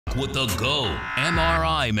with the GO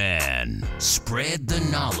MRI man. Spread the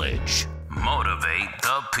knowledge. Motivate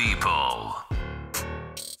the people.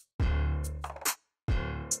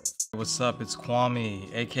 What's up? It's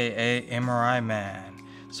Kwame, aka MRI man.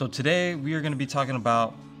 So today we are going to be talking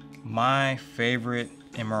about my favorite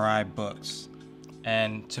MRI books,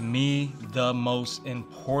 and to me the most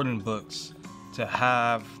important books to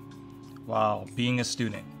have while being a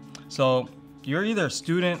student. So you're either a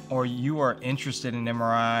student or you are interested in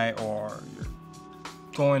MRI, or you're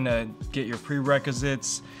going to get your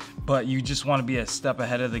prerequisites, but you just want to be a step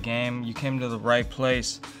ahead of the game. You came to the right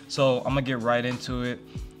place. So I'm gonna get right into it.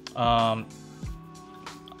 From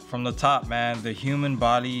the top, man, the human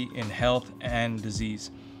body in health and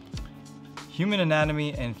disease. Human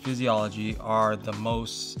anatomy and physiology are the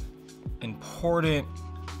most important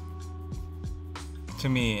to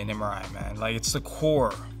me in MRI, man. Like, it's the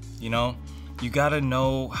core, you know? You gotta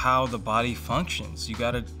know how the body functions. You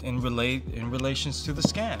gotta in relations to the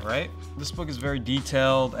scan, right? This book is very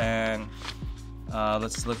detailed, and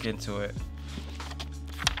let's look into it.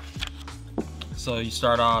 So you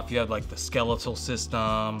start off, you have like the skeletal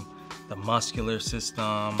system, the muscular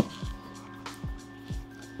system.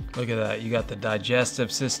 Look at that, you got the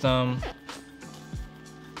digestive system,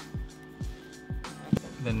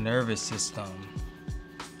 the nervous system.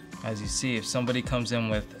 As you see, if somebody comes in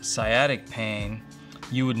with sciatic pain,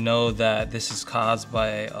 you would know that this is caused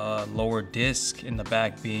by a lower disc in the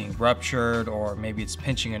back being ruptured, or maybe it's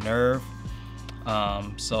pinching a nerve.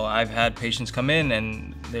 So I've had patients come in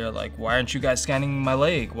and they're like, why aren't you guys scanning my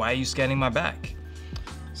leg? Why are you scanning my back?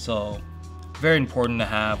 So very important to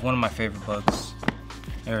have. One of my favorite books.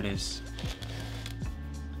 There it is.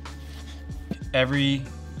 Every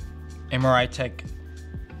MRI tech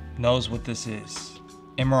knows what this is.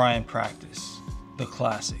 MRI in practice, the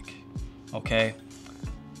classic, okay?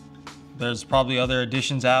 There's probably other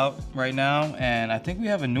editions out right now, and I think we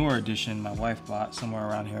have a newer edition my wife bought somewhere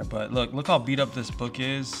around here, but look how beat up this book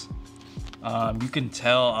is. You can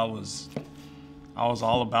tell I was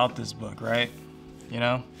all about this book, right? You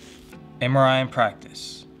know? MRI in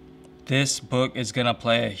practice. This book is gonna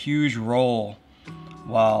play a huge role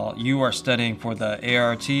while you are studying for the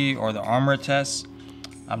ART or the armor test.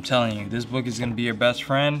 I'm telling you, this book is gonna be your best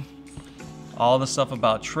friend. All the stuff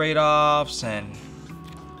about trade-offs and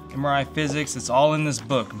MRI physics, it's all in this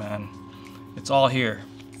book, man. It's all here.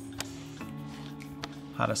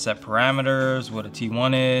 How to set parameters, what a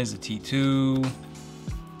T1 is, a T2,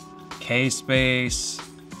 K-space.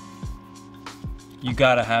 You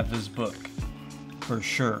gotta have this book, for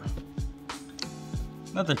sure.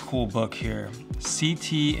 Another cool book here,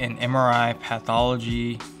 CT and MRI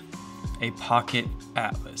Pathology A Pocket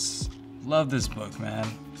Atlas. Love this book, man.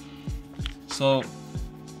 So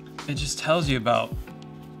it just tells you about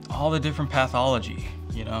all the different pathology,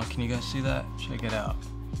 you know? Can you guys see that? Check it out.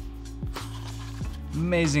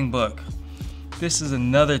 Amazing book. This is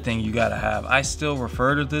another thing you gotta have. I still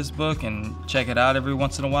refer to this book and check it out every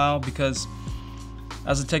once in a while, because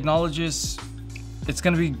as a technologist, it's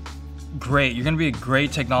gonna be great. You're gonna be a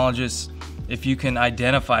great technologist if you can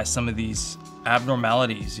identify some of these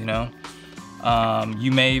abnormalities, you know?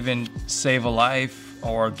 You may even save a life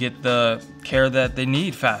or get the care that they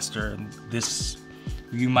need faster.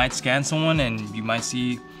 You might scan someone and you might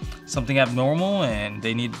see something abnormal and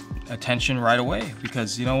they need attention right away,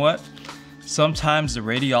 because you know what? Sometimes the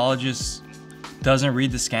radiologist doesn't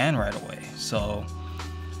read the scan right away. So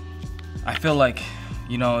I feel like,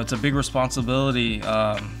 you know, it's a big responsibility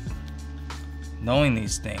knowing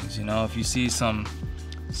these things. You know, if you see some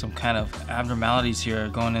kind of abnormalities here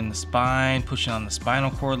going in the spine, pushing on the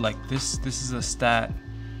spinal cord, like this is a stat,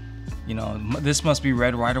 you know, this must be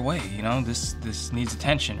read right away, you know, this needs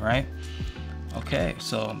attention, right? Okay,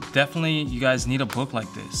 so definitely you guys need a book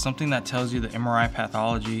like this, something that tells you the MRI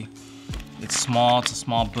pathology. It's small, it's a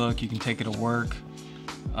small book, you can take it to work.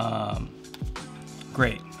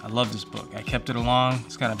 Great, I love this book. I kept it along,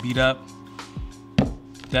 it's kind of beat up.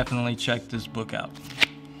 Definitely check this book out.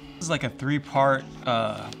 This is like a 3-part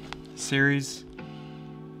series.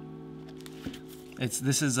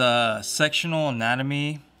 This is a Sectional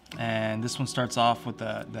Anatomy, and this one starts off with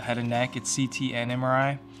the head and neck. It's CT and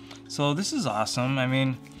MRI. So this is awesome. I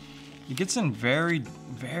mean, it gets in very,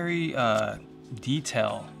 very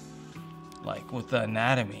detail, like with the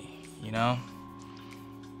anatomy, you know?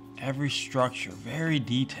 Every structure, very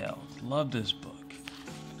detailed. Love this book.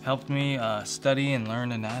 Helped me study and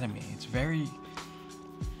learn anatomy. It's very,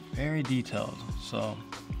 very detailed. So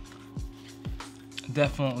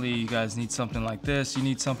definitely you guys need something like this. You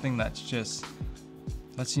need something that's just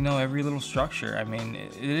lets you know every little structure. I mean,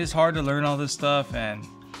 it is hard to learn all this stuff, and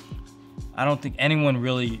I don't think anyone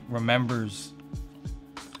really remembers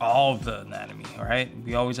all of the anatomy, right?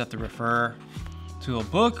 We always have to refer to a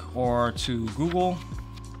book or to Google.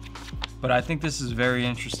 But I think this is a very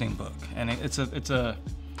interesting book, and it's a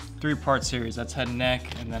 3-part series. That's head and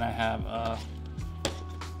neck, and then I have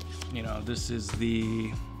you know, this is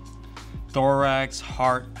the thorax,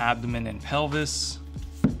 heart, abdomen, and pelvis.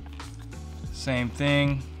 Same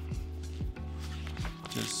thing,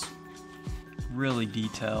 just really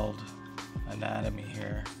detailed anatomy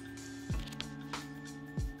here.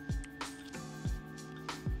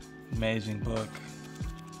 Amazing book.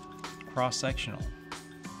 Cross-sectional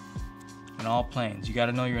in all planes. You got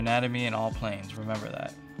to know your anatomy in all planes. Remember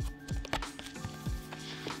that.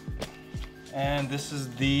 And this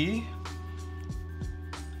is the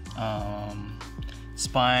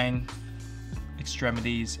spine,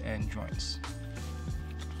 extremities, and joints.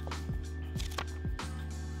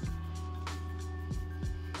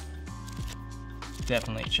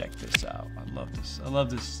 Definitely check this out. I love this. I love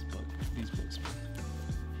this book. These books.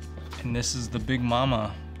 And this is the Big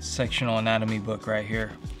Mama sectional anatomy book right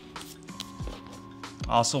here.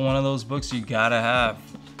 Also one of those books you gotta have.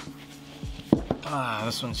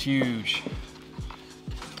 This one's huge.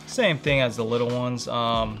 Same thing as the little ones.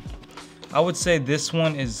 I would say this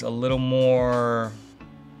one is a little more,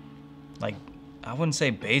 like, I wouldn't say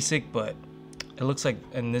basic, but it looks like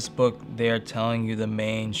in this book they are telling you the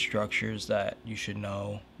main structures that you should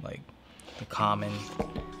know, like the common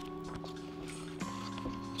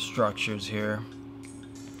structures here.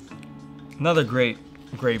 Another great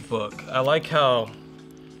book. I like how,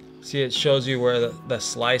 see, it shows you where the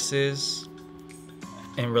slice is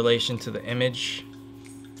in relation to the image.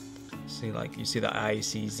 See, like, you see the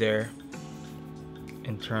IECs there.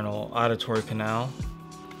 Internal auditory canal.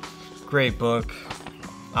 Great book.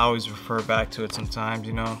 I always refer back to it sometimes,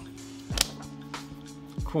 you know.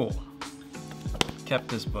 Cool. Kept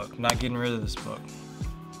this book. Not getting rid of this book.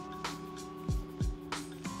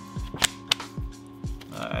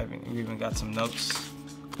 We even got some notes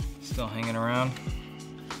still hanging around.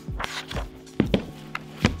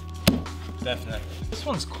 Definitely. This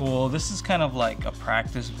one's cool. This is kind of like a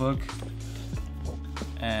practice book,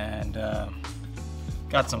 and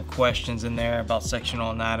got some questions in there about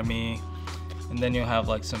sectional anatomy, and then you'll have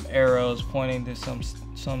like some arrows pointing to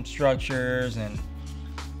some structures, and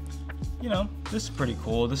you know, this is pretty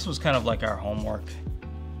cool. This was kind of like our homework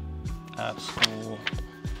at school.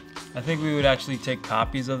 I think we would actually take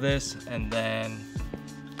copies of this and then,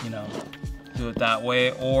 you know, do it that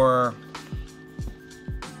way, or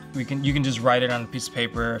you can just write it on a piece of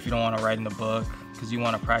paper if you don't want to write in the book, because you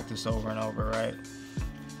want to practice over and over, right?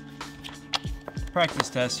 Practice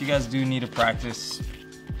test. You guys do need to practice.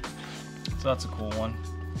 So that's a cool one.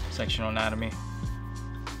 Sectional anatomy.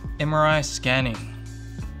 MRI scanning.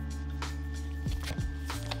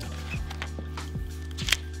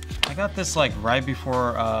 I got this like right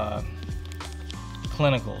before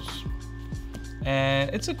clinicals, and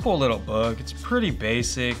it's a cool little book. It's pretty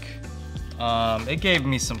basic. It gave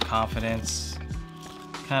me some confidence.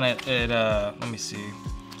 Kind of, let me see.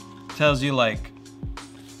 Tells you, like,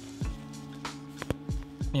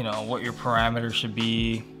 you know, what your parameters should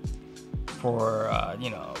be for,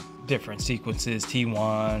 you know, different sequences,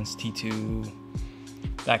 T1s, T2,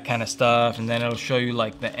 that kind of stuff. And then it'll show you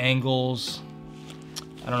like the angles.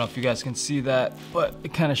 I don't know if you guys can see that, but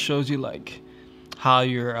it kind of shows you like how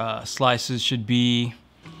your slices should be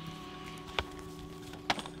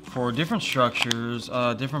for different structures,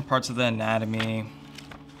 different parts of the anatomy.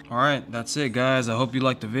 All right, that's it, guys. I hope you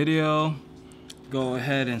liked the video. Go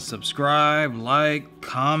ahead and subscribe, like,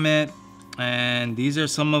 comment, and these are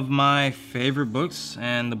some of my favorite books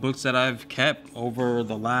and the books that I've kept over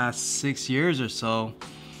the last 6 years or so.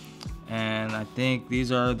 And I think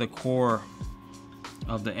these are the core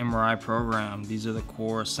of the MRI program. These are the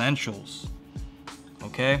core essentials.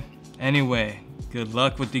 Okay? Anyway, good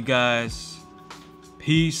luck with you guys.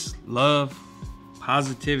 Peace, love,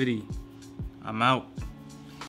 positivity. I'm out.